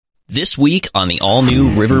This week on the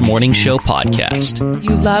all-new River Morning Show podcast.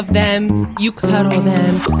 You love them, you cuddle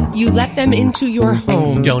them, you let them into your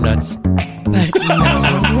home. Donuts. But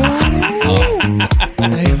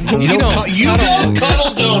You don't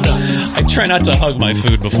cuddle donuts. I try not to hug my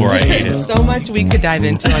food before I eat it. so much we could dive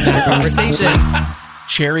into on that conversation.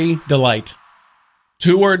 Cherry Delight.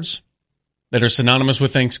 2 words that are synonymous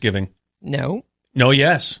with Thanksgiving. No, No,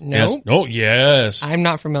 yes. No? Yes. No, yes. I'm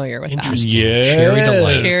not familiar with that. Interesting. Yes. Cherry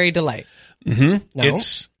Delight. Cherry Delight. Mm-hmm. No.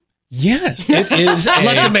 Yes, it is.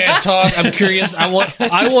 Let the man talk. I'm curious. I want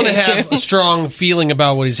to have a strong feeling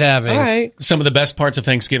about what he's having. All right. Some of the best parts of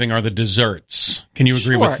Thanksgiving are the desserts. Can you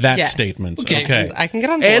agree Sure, with that yes. statement? Okay. I can get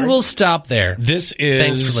on board. And we'll stop there. This is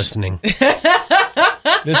Thanks for listening.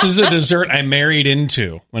 This is a dessert I married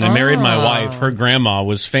into. When I married my wife, her grandma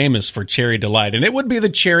was famous for Cherry Delight, and it would be the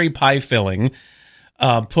cherry pie filling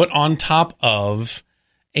put on top of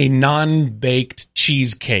a non-baked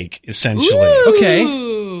cheesecake, essentially. Ooh. Okay.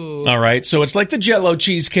 All right, so it's like the Jell-O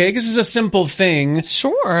cheesecake. This is a simple thing,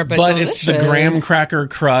 Sure, but it's the graham cracker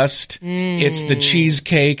crust, it's the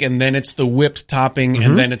cheesecake, and then it's the whipped topping,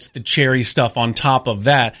 and then it's the cherry stuff on top of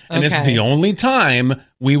that. And it's Okay. the only time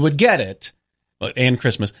we would get it, and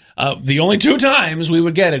Christmas. The only 2 times we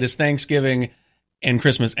would get it is Thanksgiving and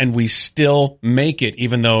Christmas, and we still make it,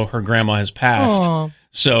 even though her grandma has passed. Aw.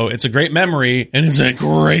 So it's a great memory, and it's a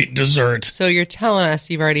great dessert. So you're telling us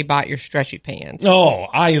you've already bought your stretchy pants. Oh,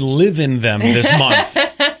 I live in them this month.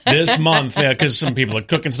 Yeah, because some people are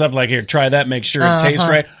cooking stuff like, here, try that, make sure it tastes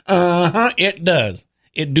right. It does.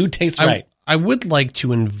 It do taste right. I would like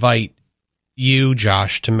to invite you,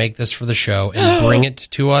 Josh, to make this for the show and bring it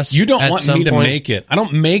to us. You don't at want some me to point. make it. I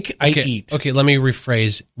don't make, I Okay. eat. Okay, let me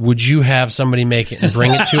rephrase. Would you have somebody make it and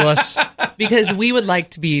bring it to us? Because we would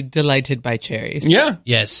like to be delighted by cherries. Yeah,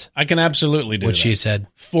 Yes. I can absolutely do What that. she said.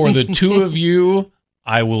 For the 2 of you,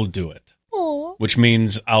 I will do it. Aw. Which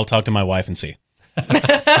means I'll talk to my wife and see.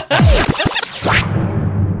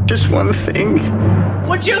 Just one thing.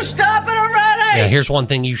 Would you stop it already? Yeah, here's one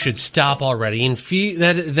thing you should stop already, and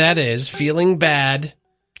that is feeling bad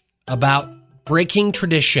about breaking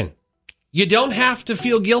tradition. You don't have to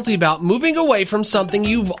feel guilty about moving away from something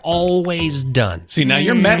you've always done. See, now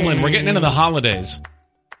you're meddling. We're getting into the holidays.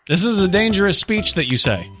 This is a dangerous speech that you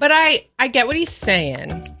say. But I get what he's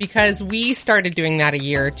saying, because we started doing that a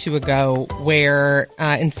year or 2 ago, where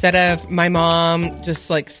instead of my mom just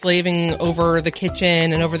like slaving over the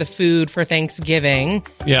kitchen and over the food for Thanksgiving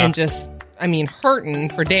and just, hurting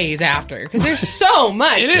for days after, because there's so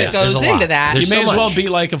much It that is. goes There's a lot. into that. There's You may so as well much. be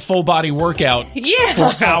like a full body workout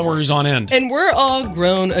for hours on end. And we're all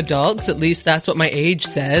grown adults, at least that's what my age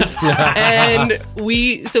says. And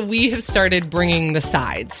we have started bringing the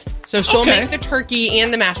sides. So she'll Okay. make the turkey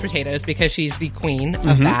and the mashed potatoes because she's the queen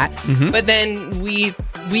of that. But then we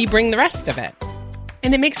bring the rest of it.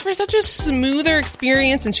 And it makes for such a smoother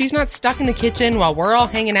experience, and she's not stuck in the kitchen while we're all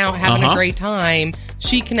hanging out having a great time.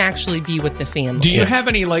 She can actually be with the family. Do you have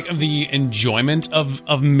any, like, the enjoyment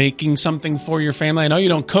of making something for your family? I know you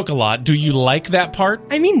don't cook a lot. Do you like that part?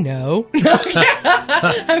 No.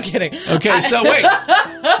 I'm kidding. Okay, so wait.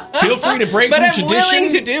 Feel free to break But from I'm tradition.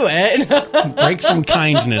 willing to do it. Break from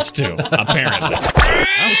kindness, too, apparently.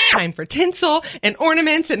 It's time for tinsel and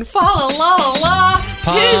ornaments and fa la la la la.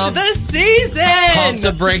 Pump. Tis the season. Pump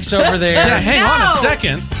the brakes over there. Yeah, hang on a No.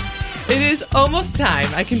 second. It is almost time.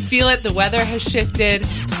 I can feel it. The weather has shifted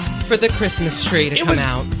for the Christmas tree to come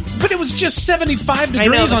out. But it was just 75 I know,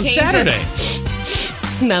 degrees but on can't Saturday.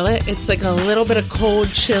 Smell it. It's like a little bit of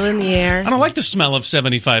cold chill in the air. I don't like the smell of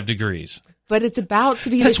 75 degrees. But it's about to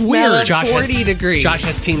be That's the smell weird. of Josh 40 degrees. Josh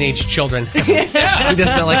has teenage children. He does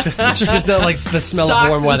not like the smell Socks of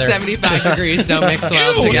warm weather. and 75 degrees don't mix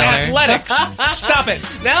well Ew, together. athletics. Stop it.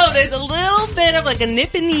 No, there's a little bit of like a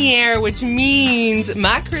nip in the air, which means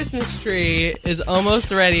my Christmas tree is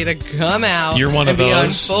almost ready to come out. You're one of and be on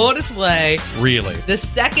those? full display. Really? The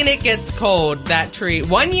second it gets cold, that tree.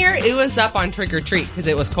 One year it was up on trick or treat because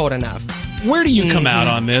it was cold enough. Where do you come out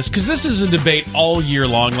on this? Because this is a debate all year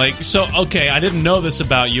long. Like, so, okay, I didn't know this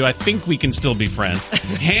about you. I think we can still be friends.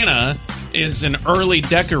 Hannah is an early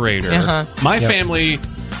decorator. My family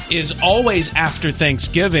is always after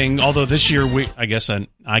Thanksgiving, although this year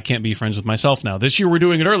I can't be friends with myself now. This year we're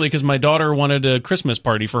doing it early because my daughter wanted a Christmas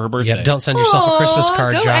party for her birthday. Yeah, don't send yourself a Christmas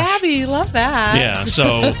card, go Josh. Abby, love that. Yeah,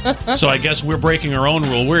 so I guess we're breaking our own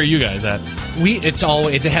rule. Where are you guys at?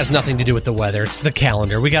 It has nothing to do with the weather. It's the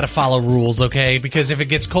calendar. We got to follow rules, okay? Because if it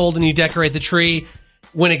gets cold and you decorate the tree,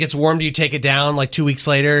 when it gets warm, do you take it down like 2 weeks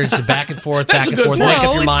later? Is it back and forth, That's back a and good forth? point. Make up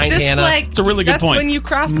No, your it's mind, just Hannah. like It's a really good that's point. when you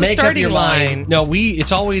cross the Make up starting your line. mind. No,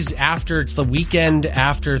 it's always after. It's the weekend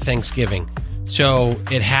after Thanksgiving. So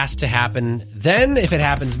it has to happen then. If it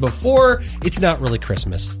happens before, it's not really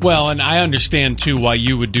Christmas. Well, and I understand, too, why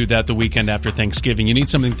you would do that the weekend after Thanksgiving. You need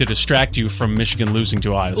something to distract you from Michigan losing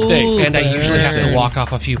to Ohio State. Ooh, And I usually have to walk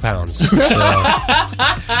off a few pounds. So.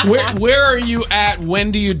 Where are you at?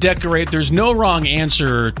 When do you decorate? There's no wrong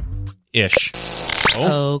answer-ish.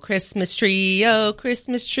 Oh, Christmas tree, oh,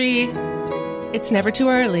 Christmas tree. It's never too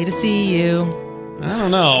early to see you. I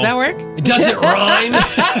don't know. Does that work? Does it rhyme?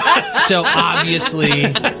 So obviously...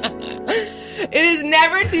 It is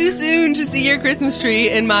never too soon to see your Christmas tree,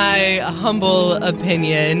 in my humble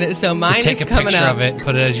opinion. So mine take is a coming picture up. of it,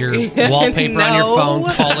 put it as your wallpaper on your No. phone,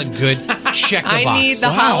 call it good, check the box. I need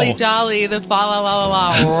the holly jolly, the fa la la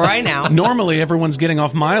la la right now. Normally, everyone's getting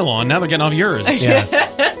off my lawn. Now they're getting off yours. Yeah.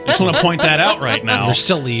 I just want to point that out right now. There's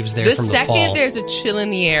still leaves there The from the fall. second there's a chill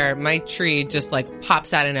in the air, my tree just like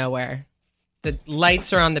pops out of nowhere. The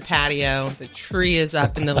lights are on the patio. The tree is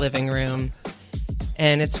up in the living room.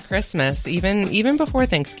 And it's Christmas, even before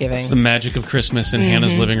Thanksgiving. It's the magic of Christmas in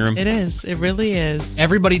Hannah's living room. It is. It really is.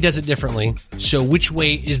 Everybody does it differently. So which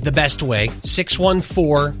way is the best way?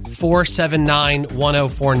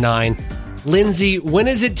 614-479-1049. Lindsay, when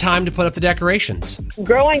is it time to put up the decorations?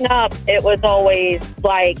 Growing up, it was always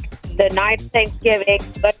like the night of Thanksgiving,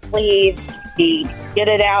 let's leave, we get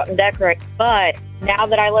it out and decorate. But now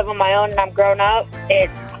that I live on my own and I'm grown up,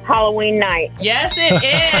 it's Halloween night. Yes, it is.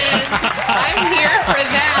 I'm here for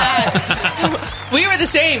that. We were the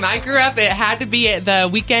same. I grew up, it had to be at the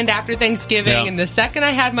weekend after Thanksgiving. Yeah. And the second I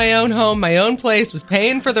had my own home, my own place, was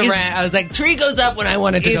paying for the rent, I was like, tree goes up when I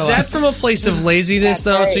want it to go Is that up. from a place of laziness,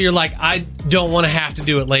 though? right. So you're like, I don't want to have to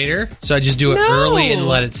do it later, so I just do it No. early and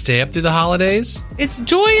let it stay up through the holidays? It's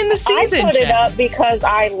joy in the season, I put it Chad. up because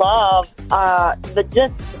I love the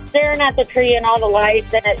just staring at the tree and all the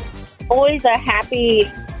lights, and it's always a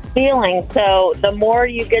happy feeling. So the more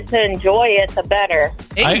you get to enjoy it, the better.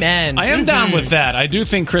 Amen. I am down with that. I do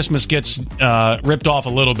think Christmas gets ripped off a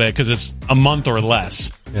little bit because it's a month or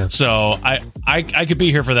less. Yeah. So I could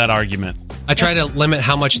be here for that argument. I try to limit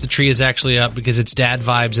how much the tree is actually up because it's dad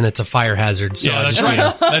vibes and it's a fire hazard. So Yeah, I that's just,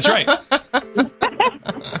 right. That's right.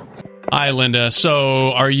 Hi, Linda.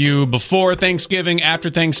 So are you before Thanksgiving, after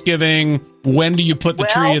Thanksgiving? When do you put the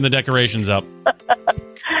tree and the decorations up?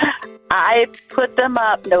 I put them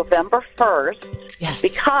up November 1st Yes.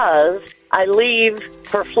 because I leave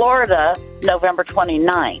for Florida November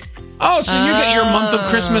 29th. Oh, so you get your month of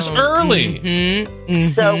Christmas early.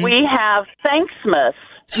 So we have Thanksmas.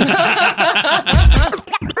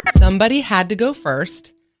 Somebody had to go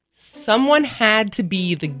first. Someone had to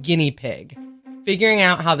be the guinea pig, figuring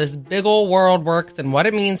out how this big old world works and what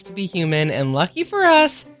it means to be human. And lucky for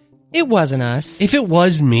us, it wasn't us. if it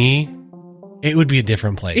was me, it would be a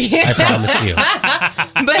different place. I promise you.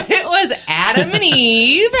 But it was Adam and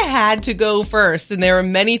Eve had to go first. And there were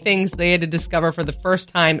many things they had to discover for the first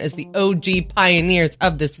time as the OG pioneers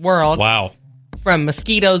of this world. Wow. From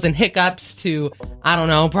mosquitoes and hiccups to, I don't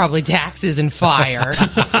know, probably taxes and fire.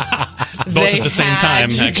 Both at the same time,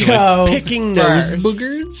 actually. Picking nose first.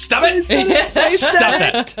 boogers. Stop it.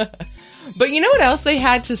 Stop it. But you know what else they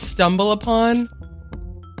had to stumble upon?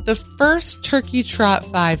 The first Turkey Trot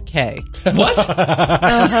 5K.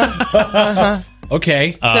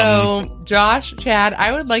 Okay. So, Josh, Chad,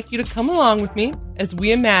 I would like you to come along with me as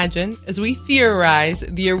we imagine, as we theorize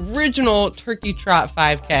the original Turkey Trot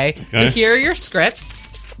 5K. So here are your scripts.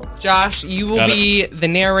 Josh, you will Got be the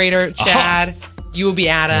narrator. Chad, you will be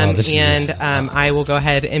Adam. Oh, this is- and I will go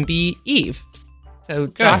ahead and be Eve. So,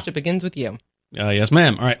 Josh, it begins with you. Yes,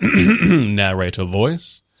 ma'am. All right. Narrator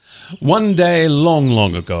voice. One day, long,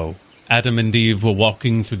 long ago, Adam and Eve were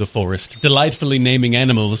walking through the forest, delightfully naming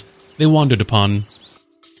animals they wandered upon.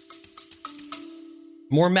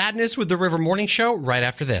 More madness with the River Morning Show right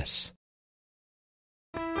after this.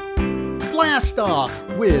 Blast off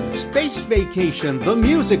with Space Vacation the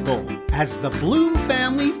Musical as the Bloom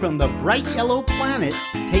family from the bright yellow planet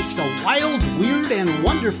takes a wild, weird, and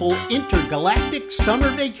wonderful intergalactic summer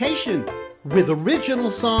vacation. With original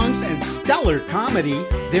songs and stellar comedy,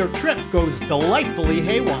 their trip goes delightfully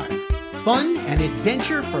haywire. Fun and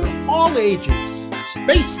adventure for all ages.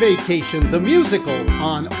 Space Vacation the Musical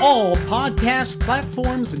on all podcast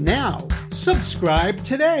platforms now. Subscribe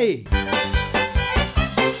today.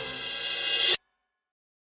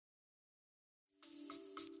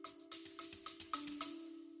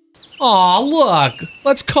 Aw, look.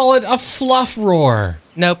 Let's call it a fluff roar.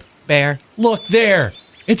 Nope, bear. Look there.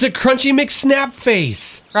 It's a crunchy McSnap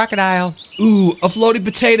face. Crocodile. Ooh, a floating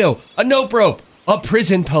potato. A nope rope. A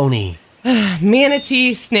prison pony.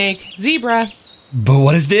 Manatee, snake, zebra. But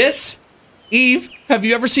what is this? Eve, have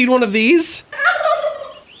you ever seen one of these?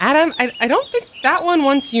 Adam, I don't think that one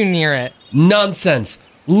wants you near it. Nonsense.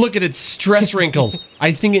 Look at its stress wrinkles.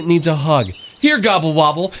 I think it needs a hug. Here, Gobble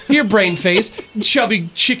Wobble. Here, Brain Face. Chubby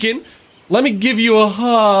Chicken. Let me give you a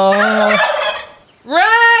hug.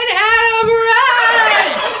 Run, Adam, run!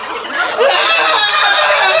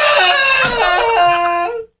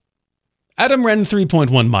 Adam ran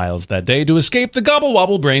 3.1 miles that day to escape the Gobble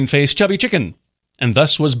Wobble Brain Face Chubby Chicken, and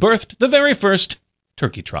thus was birthed the very first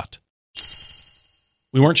turkey trot.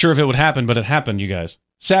 We weren't sure if it would happen, but it happened, you guys.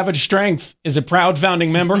 Savage Strength is a proud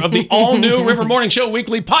founding member of the all-new River Morning Show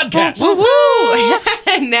weekly podcast. Woo-hoo!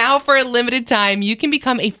 And now, for a limited time, you can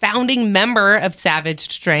become a founding member of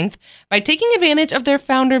Savage Strength by taking advantage of their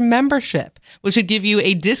founder membership, which would give you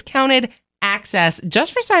a discounted access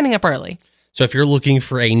just for signing up early. So if you're looking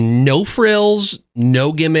for a no frills,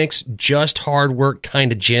 no gimmicks, just hard work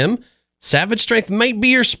kind of gym, Savage Strength might be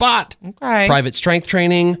your spot. Okay. Private strength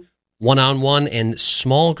training, one-on-one, and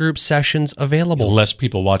small group sessions available. Less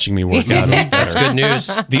people watching me work out. That's good news.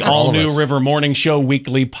 The all-new River Morning Show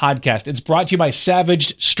weekly podcast. It's brought to you by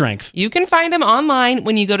Savage Strength. You can find them online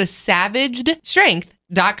when you go to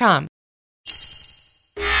savagedstrength.com.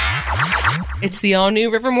 It's the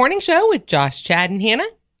all-new River Morning Show with Josh, Chad, and Hannah.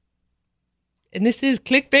 And this is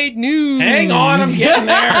Clickbait News. Hang on, I'm getting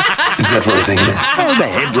there. Is that what I think it is? Oh, the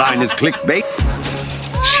headline is clickbait.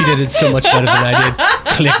 She did it so much better than I did.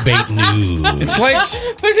 Clickbait News. It's like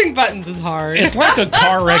pushing buttons is hard. It's like a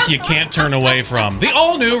car wreck you can't turn away from. The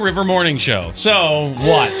all-new River Morning Show. So,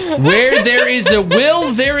 what? Where there is a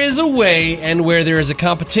will, there is a way, and where there is a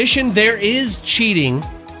competition, there is cheating.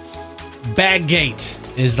 Baggate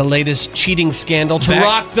is the latest cheating scandal to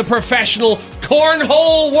rock the professional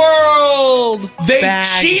cornhole world. They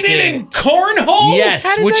cheated in cornhole? Yes.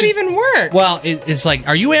 How does that even work? Well, it's like,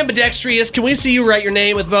 are you ambidextrous? Can we see you write your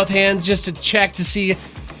name with both hands just to check to see?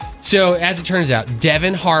 So, as it turns out,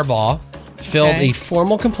 Devin Harbaugh filed a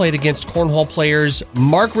formal complaint against cornhole players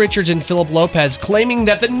Mark Richards and Philip Lopez, claiming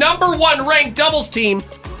that the #1 ranked doubles team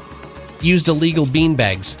used illegal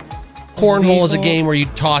beanbags. Cornhole is a game where you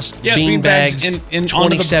toss beanbags in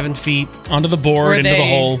 27 feet onto the board, into the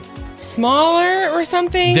hole. Smaller or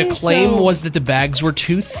something? The claim was that the bags were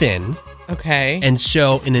too thin. Okay. And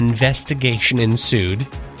so an investigation ensued.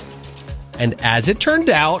 And as it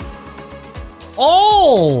turned out,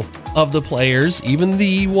 all of the players, even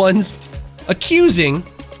the ones accusing,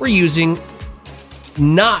 were using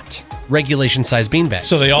not regulation-sized beanbags.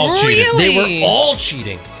 So they all cheated. They were all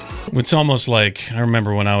cheating. It's almost like, I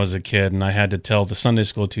remember when I was a kid and I had to tell the Sunday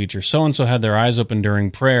school teacher, so-and-so had their eyes open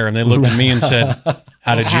during prayer, and they looked at me and said,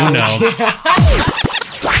 how did you know?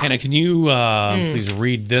 Hannah, can you please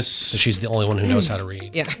read this? So she's the only one who knows how to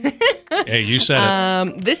read. Yeah. Hey, you said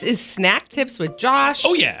it. This is Snack Tips with Josh.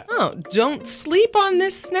 Oh, yeah. Oh, don't sleep on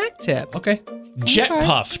this snack tip. Okay. Jet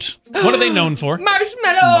Puffed. What are they known for?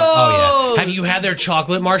 Marshmallows. Oh, yeah. Have you had their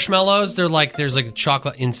chocolate marshmallows? They're like, there's like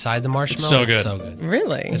chocolate inside the marshmallow. It's so good.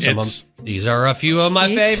 Really? These are a few of my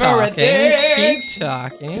favorite things. Keep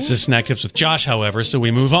talking. This is Snack Tips with Josh, however, so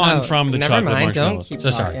we move on from the chocolate marshmallows. Don't keep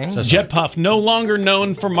talking. So sorry. Jet Puff, no longer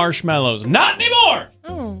known for marshmallows. Not anymore!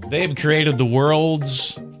 Oh. They've created the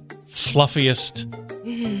world's fluffiest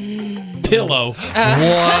pillow.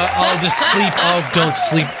 What? Oh, the sleep. Oh, don't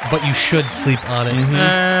sleep, but you should sleep on it.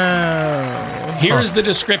 Here's the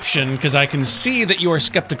description, because I can see that you are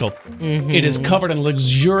skeptical. It is covered in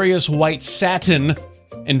luxurious white satin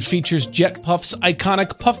and features Jet Puff's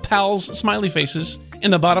iconic Puff Pals smiley faces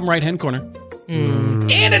in the bottom right-hand corner.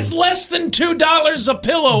 And it's less than $2 a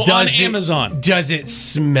pillow on Amazon. Does it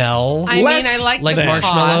smell? I mean, I like the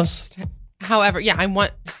marshmallows. cost. However, yeah, I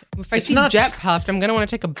want. If I see Jet Puffed, I'm gonna want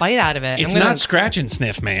to take a bite out of it. It's not scratch and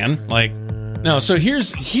sniff, man. Like, no. So here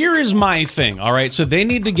is my thing. All right. So they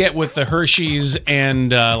need to get with the Hershey's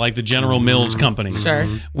and like the General Mills company. Sure.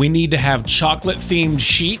 We need to have chocolate themed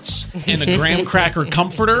sheets and a graham cracker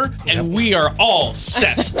comforter, and we are all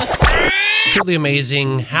set. It's truly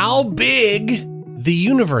amazing how big the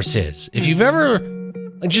universe is. If you've ever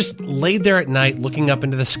just laid there at night looking up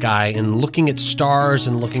into the sky and looking at stars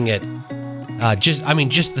and looking at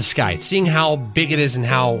just the sky, seeing how big it is and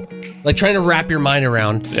how, like, trying to wrap your mind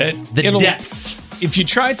around the depths. If you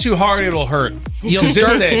try too hard, it'll hurt. You'll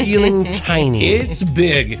start feeling tiny. It's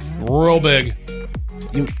big, real big.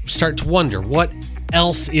 You start to wonder what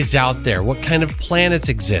else is out there. What kind of planets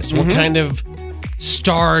exist? What kind of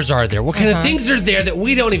stars are there? What kind of things are there that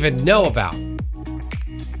we don't even know about?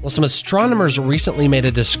 Well, some astronomers recently made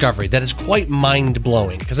a discovery that is quite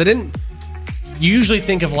mind-blowing, because you usually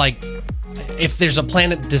think of, like, if there's a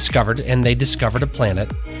planet discovered and they discovered a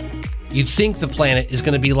planet, you'd think the planet is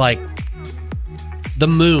going to be like the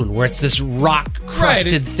moon, where it's this rock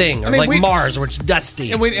crusted thing, or I mean, like Mars, where it's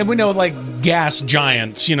dusty. And we know like gas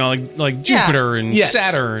giants, like Jupiter and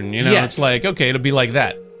Saturn. It's like, okay, it'll be like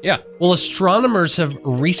that. Yeah. Well, astronomers have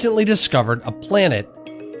recently discovered a planet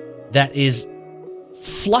that is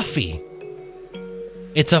fluffy.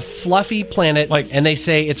 It's a fluffy planet, and they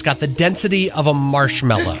say it's got the density of a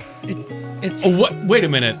marshmallow. It's what? Wait a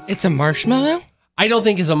minute. It's a marshmallow? I don't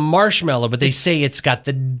think it's a marshmallow, but they say it's got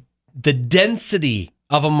the density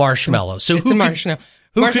of a marshmallow. So it's a marshmallow.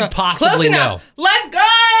 Who could possibly know? Let's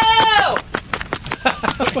go!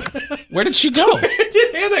 Where did she go? Where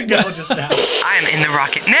did Hannah go just now? I'm in the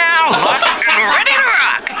rocket now, locked and ready to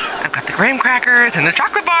rock. I've got the graham crackers and the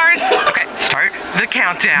chocolate bars. Okay, start the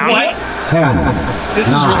countdown. What? 10. This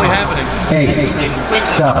is really happening. 8.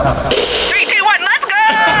 7. 3, 2, 1, let's go!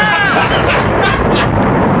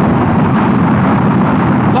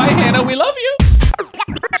 Bye, Hannah. We love you.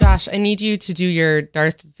 Josh, I need you to do your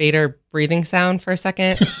Darth Vader breathing sound for a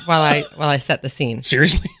second while I set the scene.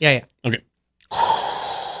 Seriously? Yeah. Okay.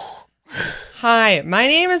 Hi, my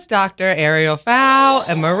name is Dr. Ariel Fowl,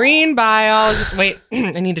 a marine biologist. Wait,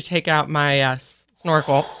 I need to take out my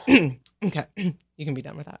snorkel. Okay, you can be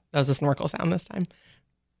done with that. That was a snorkel sound this time.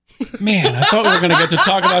 Man, I thought we were going to get to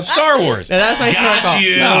talk about Star Wars. No, that's my snorkel.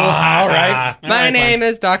 Oh, all right. My name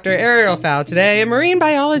is Dr. Ariel Fowl today, a marine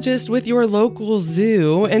biologist with your local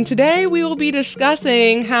zoo. And today we will be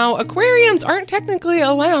discussing how aquariums aren't technically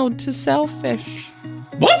allowed to sell fish.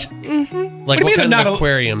 What? Mm-hmm. Like what kind of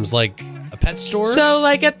aquariums? Like a pet store? So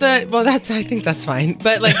like at the, I think that's fine.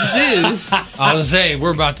 But like zoos. I was saying,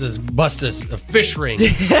 we're about to bust a fish ring.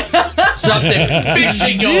 Something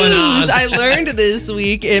fishy going on. Zoos, I learned this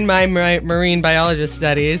week in my marine biologist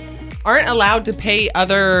studies, aren't allowed to pay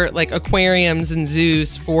other like aquariums and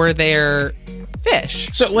zoos for their fish.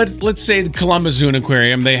 So let's say the Columbus Zoo and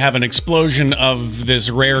Aquarium, they have an explosion of this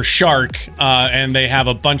rare shark, and they have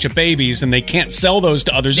a bunch of babies, and they can't sell those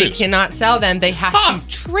to other zoos. They cannot sell them. They have to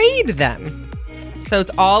trade them. So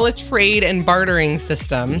it's all a trade and bartering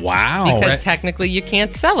system. Wow. Because technically you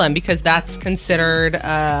can't sell them because that's considered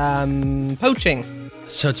poaching.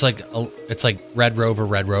 So it's like Red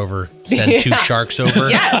Rover, send 2 sharks over.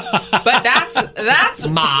 Yes, but that's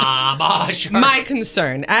Mama shark. my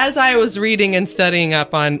concern. As I was reading and studying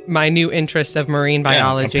up on my new interest of marine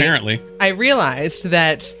biology, apparently, I realized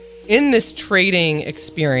that in this trading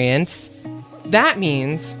experience, that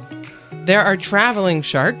means there are traveling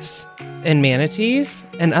sharks and manatees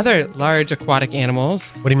and other large aquatic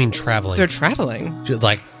animals. What do you mean traveling? They're traveling.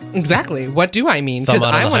 Like exactly. What do I mean? Because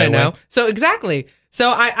I want to know. So exactly.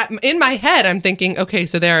 So I in my head, I'm thinking, okay,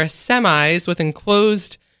 so there are semis with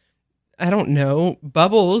enclosed, I don't know,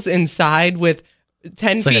 bubbles inside with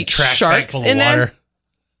 10 it's feet like a trash sharks bag full in of water. them.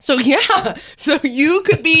 So yeah, so you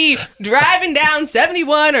could be driving down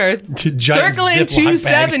 71 or circling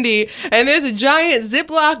 270, and there's a giant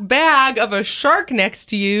Ziploc bag of a shark next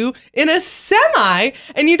to you in a semi,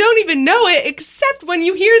 and you don't even know it except when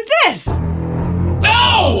you hear this.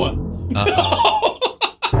 No!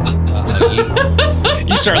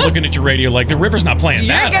 You start looking at your radio like the river's not playing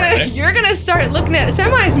that. You're gonna start looking at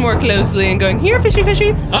semis more closely and going, here, fishy, fishy.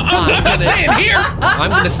 I'm not saying here.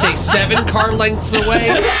 I'm gonna stay 7 car lengths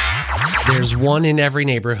away. There's one in every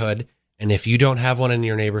neighborhood, and if you don't have one in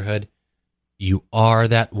your neighborhood, you are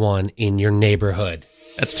that one in your neighborhood.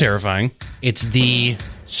 That's terrifying. It's the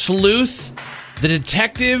sleuth, the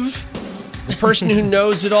detective, the person who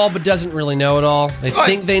knows it all but doesn't really know it all. They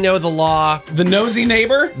think they know the law. The nosy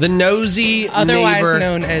neighbor? The nosy Otherwise neighbor.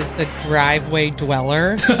 known as the driveway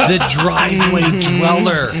dweller. The driveway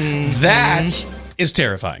dweller. That is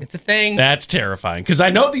terrifying. It's a thing. That's terrifying. Because I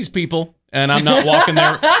know these people, and I'm not walking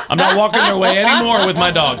their way anymore with my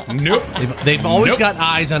dog. Nope. They've always got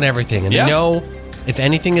eyes on everything, and they know if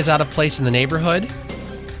anything is out of place in the neighborhood.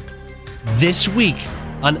 This week,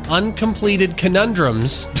 on Uncompleted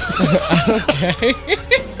Conundrums, okay.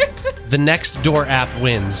 The Next Door app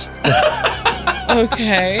wins.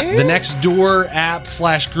 Okay. The Next Door app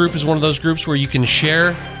 / group is one of those groups where you can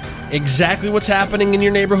share exactly what's happening in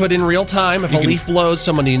your neighborhood in real time. If a leaf blows,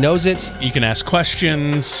 somebody knows it. You can ask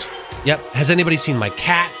questions. Yep. Has anybody seen my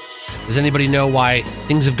cat? Does anybody know why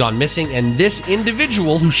things have gone missing? And this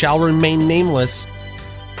individual, who shall remain nameless,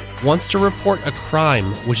 wants to report a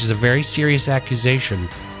crime, which is a very serious accusation.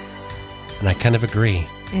 And I kind of agree.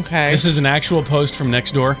 Okay. This is an actual post from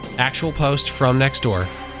Nextdoor? Actual post from Nextdoor.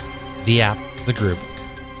 The app, the group.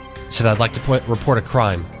 Said, I'd like to report a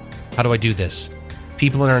crime. How do I do this?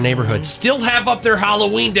 People in our neighborhood still have up their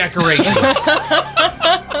Halloween decorations.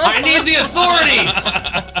 I need the authorities.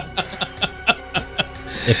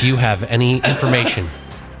 If you have any information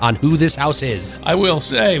on who this house is. I will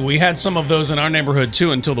say, we had some of those in our neighborhood,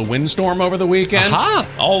 too, until the windstorm over the weekend. Aha.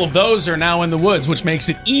 All of those are now in the woods, which makes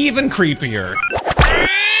it even creepier.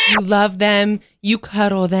 You love them. You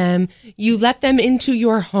cuddle them. You let them into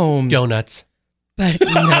your home. Donuts. But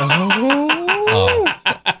no.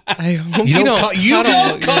 I hope you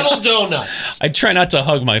don't cuddle donuts. I try not to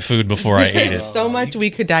hug my food before I eat it. So much we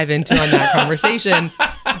could dive into on that conversation.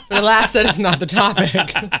 But alas, that is not the topic.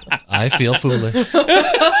 I feel foolish.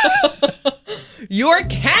 Your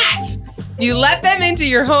cat. You let them into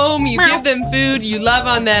your home. You give them food. You love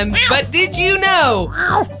on them. But did you know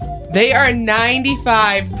they are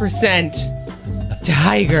 95%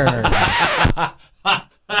 tiger?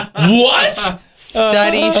 What?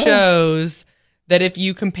 Study shows that if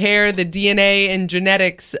you compare the DNA and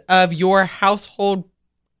genetics of your household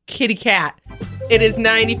kitty cat, it is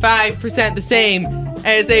 95% the same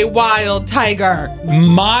as a wild tiger.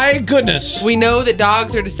 My goodness. We know that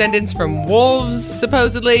dogs are descendants from wolves,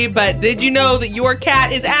 supposedly, but did you know that your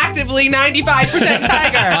cat is actively 95%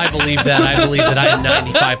 tiger? I believe that. I believe that I am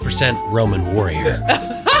 95% Roman warrior.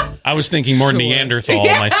 I was thinking more Neanderthal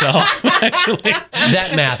myself, actually.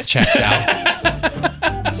 That math checks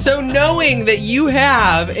out. So knowing that you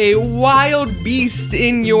have a wild beast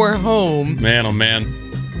in your home, Man, oh man.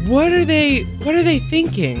 what are they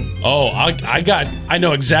thinking? Oh, I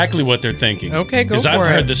know exactly what they're thinking. Okay, go Because I've for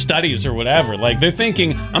heard it. the studies or whatever. Like, they're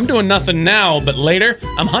thinking, I'm doing nothing now, but later,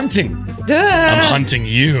 I'm hunting. I'm hunting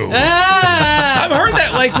you. I've heard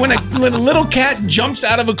that, like, when a little cat jumps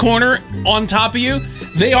out of a corner on top of you,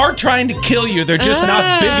 they are trying to kill you. They're just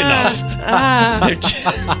not big enough.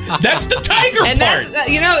 That's the tiger And part.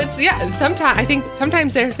 that's,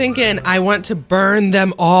 sometimes they're thinking, I want to burn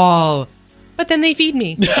them all. But then they feed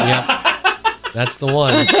me. Yeah. That's the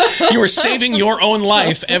one. You are saving your own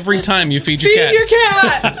life every time you feed your cat. Feed your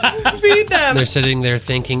cat. Feed them. They're sitting there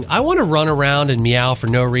thinking, I want to run around and meow for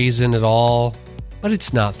no reason at all, but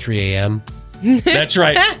it's not 3 a.m. That's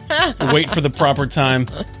right. Wait for the proper time.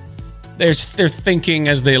 They're thinking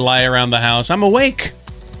as they lie around the house, I'm awake.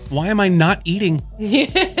 Why am I not eating?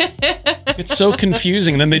 It's so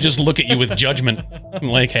confusing. And then they just look at you with judgment.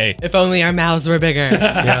 Like, hey. If only our mouths were bigger.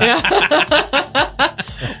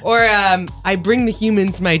 Or I bring the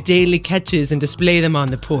humans my daily catches and display them on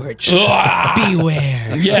the porch.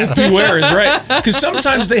 Beware. Yeah, beware is right. Because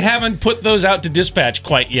sometimes they haven't put those out to dispatch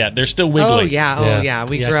quite yet. They're still wiggly. Oh, yeah.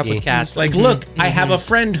 We grew up with cats. It's like, look, I have a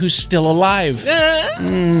friend who's still alive.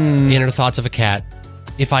 The inner thoughts of a cat.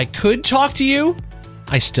 If I could talk to you,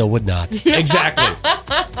 I still would not.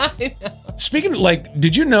 Exactly. Speaking of, like,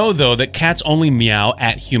 did you know, though, that cats only meow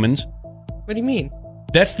at humans? What do you mean?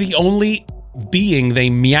 That's the only being they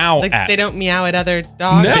meow Like at. they don't meow at other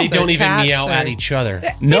dogs? No, they or don't even cats meow or- at each other.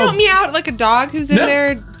 They don't meow at like a dog who's in No.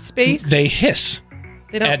 their space? They hiss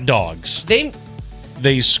They don't- at dogs. They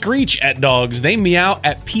They screech at dogs. They meow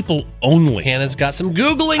at people only. Hannah's got some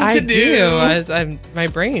Googling I to do. I'm my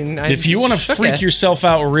brain. If you want to shook freak it. yourself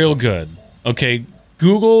out real good, okay,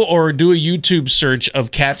 Google or do a YouTube search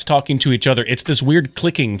of cats talking to each other. It's this weird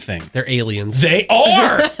clicking thing. They're aliens. They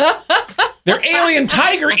are! They're alien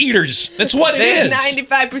tiger eaters. That's what it They're is.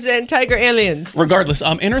 95% tiger aliens. Regardless,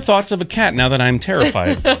 inner thoughts of a cat now that I'm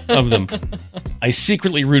terrified of them. I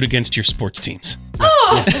secretly root against your sports teams.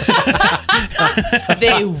 Oh!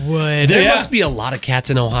 They would. There must be a lot of cats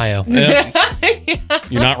in Ohio.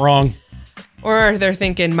 You're not wrong. Or they're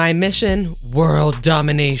thinking, my mission, world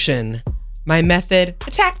domination. My method,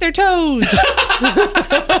 attack their toes.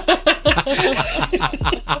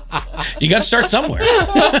 You got to start somewhere.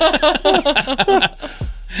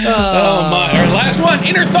 Oh my. Our last one,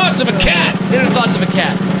 inner thoughts of a cat. Inner thoughts of a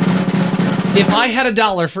cat. If I had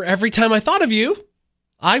 $1 for every time I thought of you,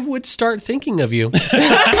 I would start thinking of you.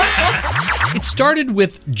 It started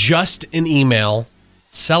with just an email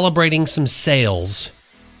celebrating some sales,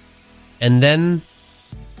 and then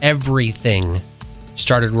everything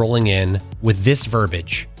started rolling in with this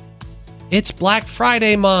verbiage. It's Black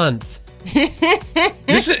Friday month.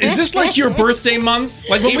 Is this like your birthday month?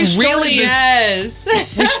 Like when we started this,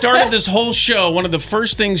 Yes. we started this whole show, one of the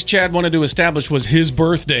first things Chad wanted to establish was his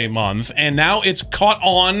birthday month, and now it's caught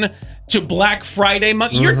on to Black Friday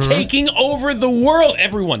month. You're taking over the world,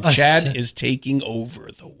 everyone. Chad is taking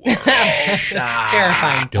over the world.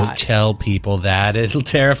 Terrifying. Don't tell people that. It'll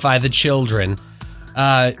terrify the children.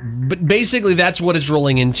 But basically, that's what it's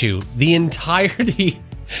rolling into. The entirety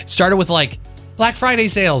started with like Black Friday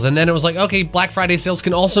sales, and then it was like, okay, Black Friday sales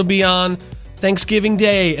can also be on Thanksgiving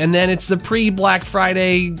Day, and then it's the pre-Black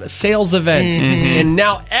Friday sales event, and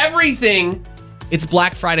now everything, it's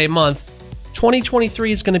Black Friday month.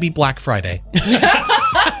 2023 is going to be Black Friday.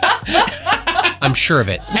 I'm sure of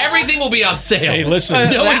it. Everything will be on sale. Hey, listen.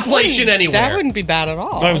 No inflation anywhere. That wouldn't be bad at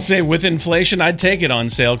all. I would say with inflation, I'd take it on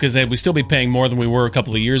sale because we'd still be paying more than we were a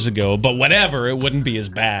couple of years ago. But whatever, it wouldn't be as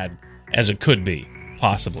bad as it could be,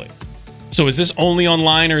 possibly. So is this only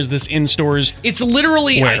online or is this in stores? It's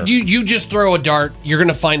literally, Where? you just throw a dart, you're going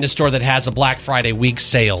to find a store that has a Black Friday week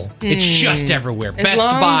sale. It's just everywhere. As Best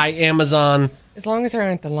long- Buy, Amazon, As long as there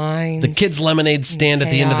aren't the lines. the kids' lemonade stand at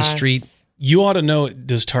the end of the Chaos. street. You ought to know,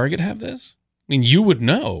 does Target have this? I mean, you would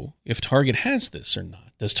know if Target has this or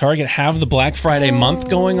not. Does Target have the Black Friday month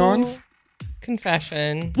going on?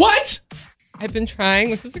 Confession. What? I've been trying,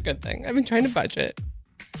 this is a good thing, I've been trying to budget.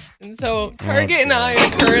 And so Target and I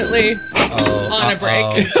are currently on a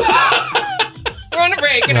break. We're on a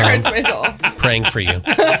break and it hurts my soul. Praying for you.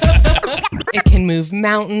 It can move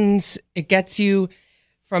mountains. It gets you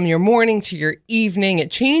from your morning to your evening.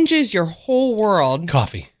 It changes your whole world.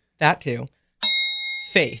 Coffee. That too.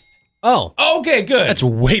 Faith. Oh, Okay, good. that's a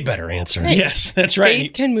way better answer. Yes, that's right.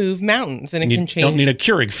 Faith can move mountains and it you can change. don't need a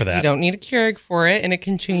Keurig for that. You don't need a Keurig for it, and it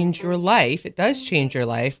can change your life. It does change your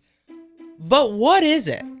life. But what is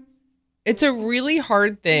it? It's a really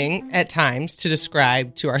hard thing at times to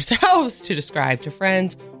describe to ourselves, to describe to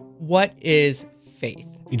friends. What is faith?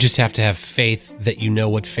 You just have to have faith that you know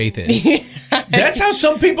what faith is. That's how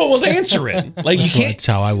some people will answer it. Like That's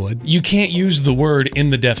how I would. you can't use the word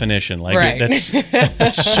in the definition. Like Right.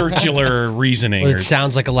 that's circular reasoning. Well, or- it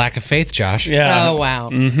sounds like a lack of faith, Josh. yeah. Oh, wow.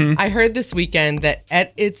 I heard this weekend that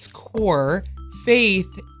at its core, faith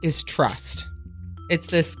is trust. It's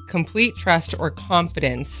this complete trust or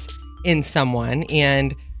confidence in someone.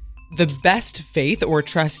 And the best faith or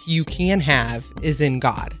trust you can have is in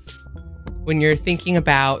God. When you're thinking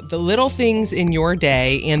about the little things in your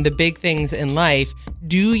day and the big things in life,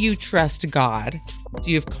 do you trust God? Do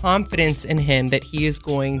you have confidence in Him that He is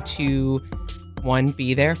going to, one,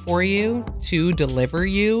 be there for you, two, deliver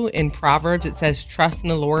you? In Proverbs, it says, trust in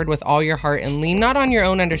the Lord with all your heart and lean not on your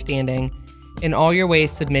own understanding. In all your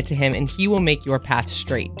ways, submit to Him, and He will make your path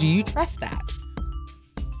straight. Do you trust that?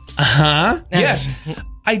 Huh? Yes,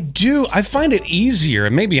 I do. I find it easier.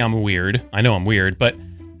 Maybe I'm weird. I know I'm weird, but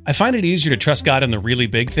I find it easier to trust God in the really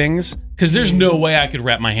big things because there's no way I could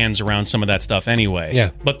wrap my hands around some of that stuff anyway.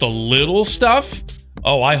 Yeah. But the little stuff,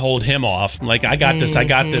 oh, I hold Him off. Like I got this. I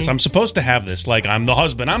got this. I'm supposed to have this. Like I'm the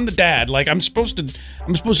husband. I'm the dad. Like I'm supposed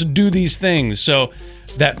to do these things. So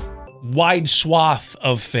that wide swath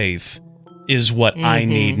of faith is what I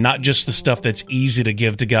need, not just the stuff that's easy to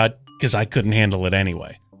give to God because I couldn't handle it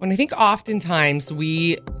anyway. When I think oftentimes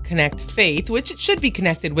we connect faith, which it should be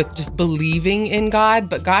connected with just believing in God,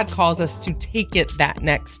 but God calls us to take it that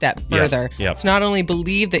next step further. Yep. To not only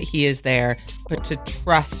believe that He is there, but to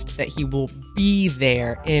trust that He will be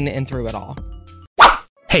there in and through it all.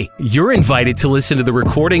 Hey, you're invited to listen to the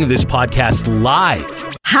recording of this podcast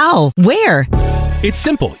live. How? Where? It's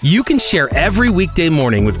simple. You can share every weekday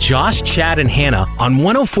morning with Josh, Chad, and Hannah on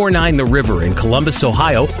 104.9 The River in Columbus,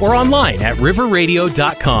 Ohio, or online at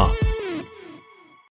riverradio.com.